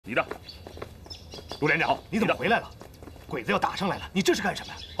你的。陆连长，你怎么回来了？鬼子要打上来了，你这是干什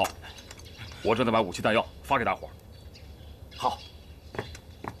么呀？好，我正在买武器弹药，发给大伙儿。好。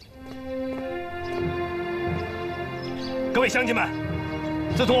各位乡亲们，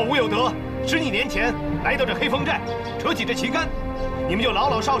自从我吴有德10几年前来到这黑风寨，扯起这旗杆，你们就老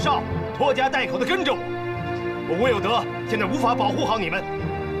老少少、拖家带口的跟着我。我吴有德现在无法保护好你们，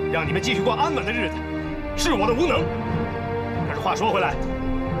让你们继续过安稳的日子，是我的无能。可是话说回来，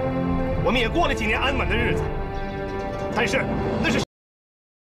我们也过了几年安稳的日子，但是那是。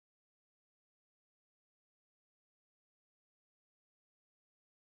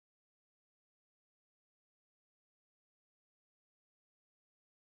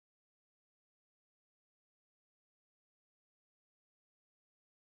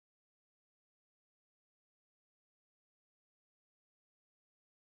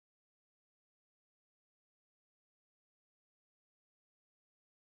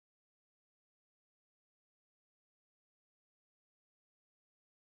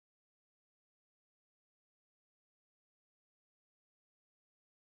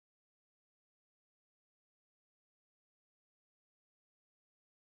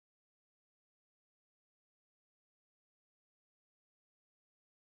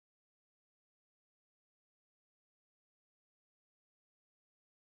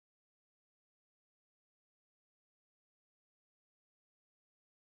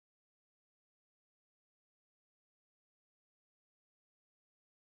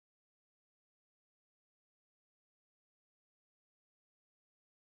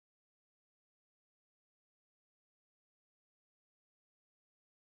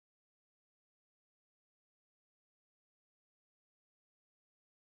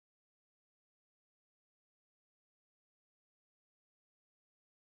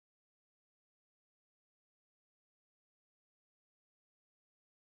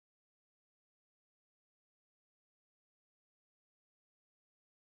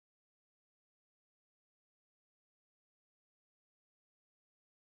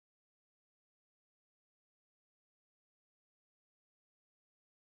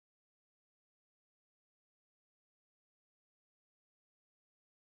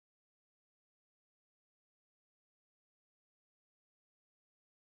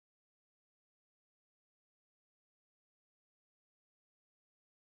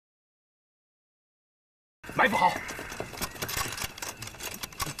埋伏好！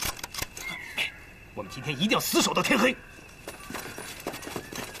我们今天一定要死守到天黑。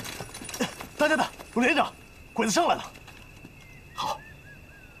等等，陆连长，鬼子上来了。好，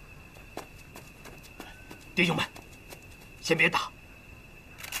弟兄们，先别打，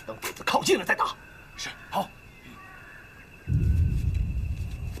等鬼子靠近了再打。是，好。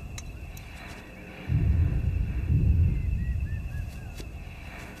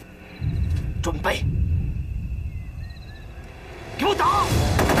准备。 给我打！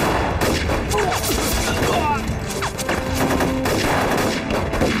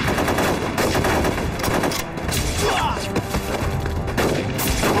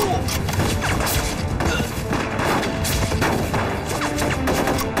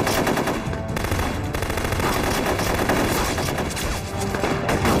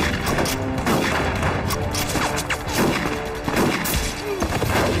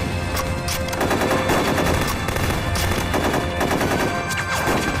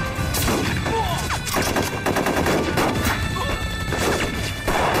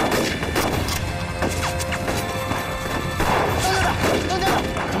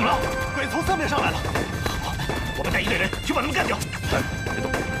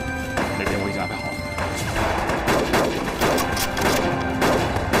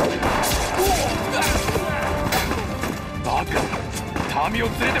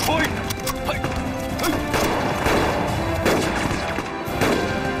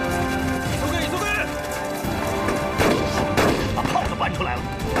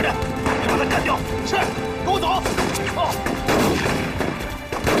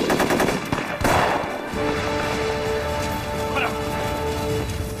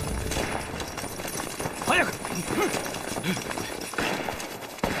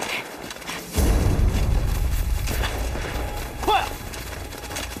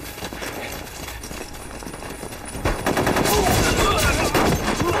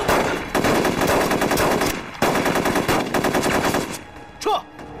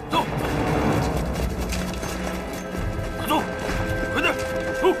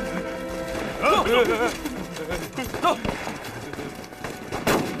走，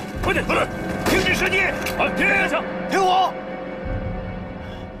快点，快点，停止射击！啊，停枪！听我，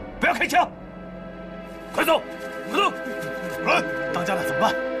不要开枪！快走，快走！当家的怎么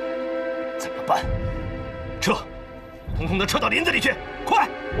办？怎么办？撤！统统的撤到林子里去！快！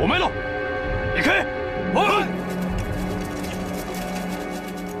我没了，离开！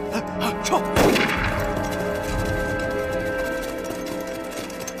撤！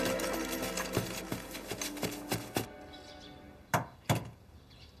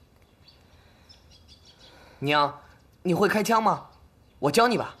娘，你会开枪吗？我教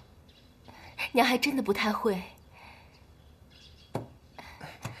你吧。娘还真的不太会。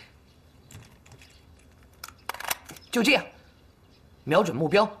就这样，瞄准目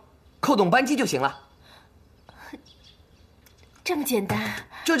标，扣动扳机就行了。这么简单？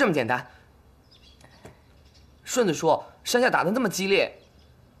就这么简单。顺子说，山下打得那么激烈，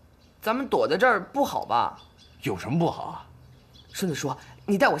咱们躲在这儿不好吧？有什么不好啊？顺子说，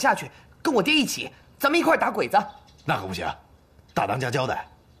你带我下去，跟我爹一起，咱们一块打鬼子。那可不行，大当家交代，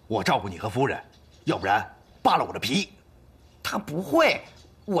我照顾你和夫人，要不然扒了我的皮。他不会，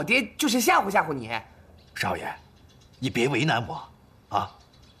我爹就是吓唬吓唬你。少爷，你别为难我，啊！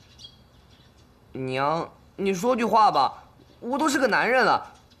娘，你说句话吧，我都是个男人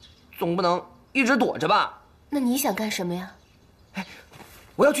了，总不能一直躲着吧？那你想干什么呀？哎，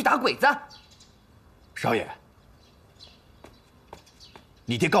我要去打鬼子。少爷，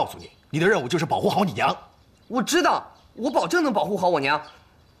你爹告诉你，你的任务就是保护好你娘。我知道，我保证能保护好我娘。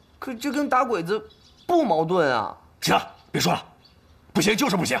可这跟打鬼子不矛盾啊！行了，别说了，不行就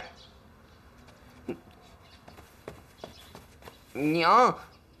是不行。娘，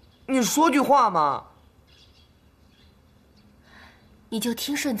你说句话嘛！你就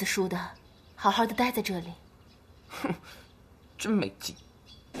听顺子说的，好好的待在这里。哼，真没劲。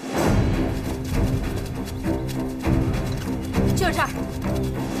就是这儿。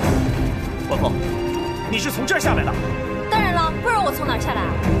伯父，你是从这儿下来的？当然了，不然我从哪儿下来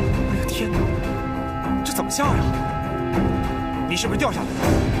啊？哎呀天哪，这怎么下呀？你是不是掉下来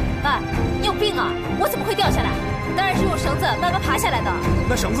的？哎，你有病啊！我怎么会掉下来？当然是用绳子慢慢爬下来的。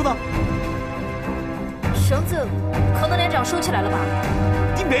那绳子呢？绳子可能连长收起来了吧？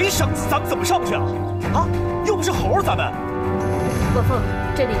你没绳子，咱们怎么上去啊？啊，又不是猴儿，咱们。伯父，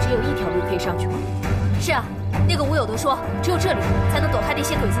这里只有一条路可以上去吗？是啊，那个吴有德说，只有这里才能躲开那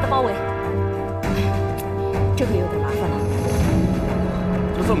些鬼子的包围。这可有点麻烦了。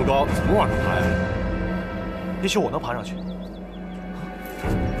就这么高，怎么往上爬呀？也许我能爬上去。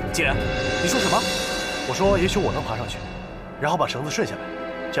既然，你说什么？我说也许我能爬上去，然后把绳子顺下来，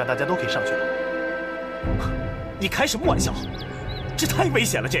这样大家都可以上去了。你开什么玩笑？这太危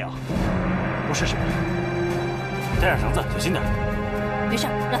险了，这样。我试试。带上绳子，小心点。没事，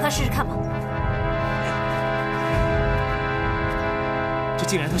让他试试看吧。这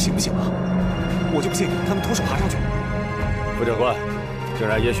既然他行不行啊？我就不信他能徒手爬上去。副长官，竟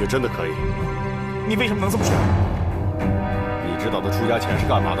然也许真的可以。你为什么能这么说？你知道他出家前是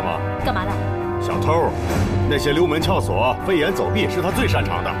干嘛的吗？干嘛的？小偷，那些溜门撬锁、飞檐走壁是他最擅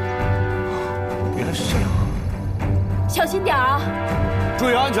长的。原来是这样。小心点啊！注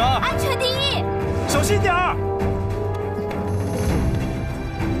意安全！安全第一！小心点儿！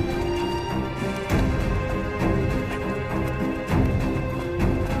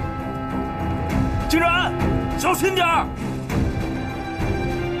金然，小心点儿！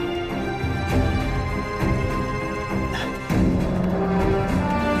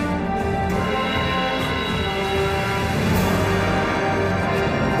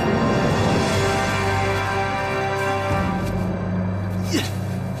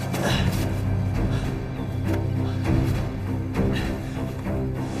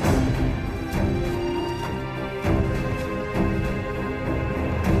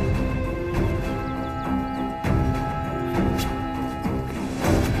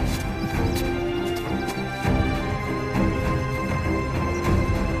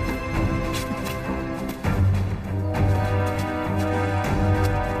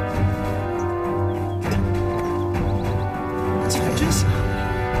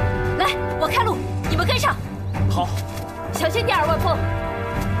小心点儿，万峰。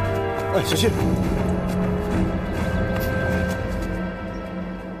哎，小心！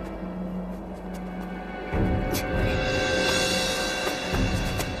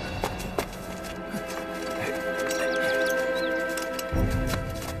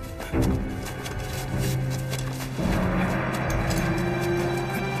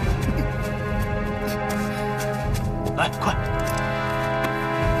来，快！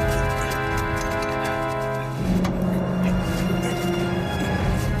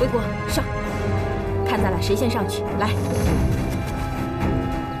回国上，看咱俩谁先上去。来，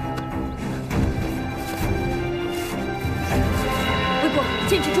回国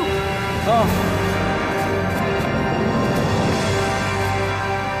坚持住。啊！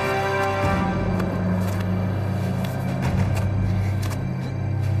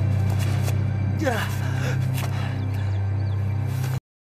这。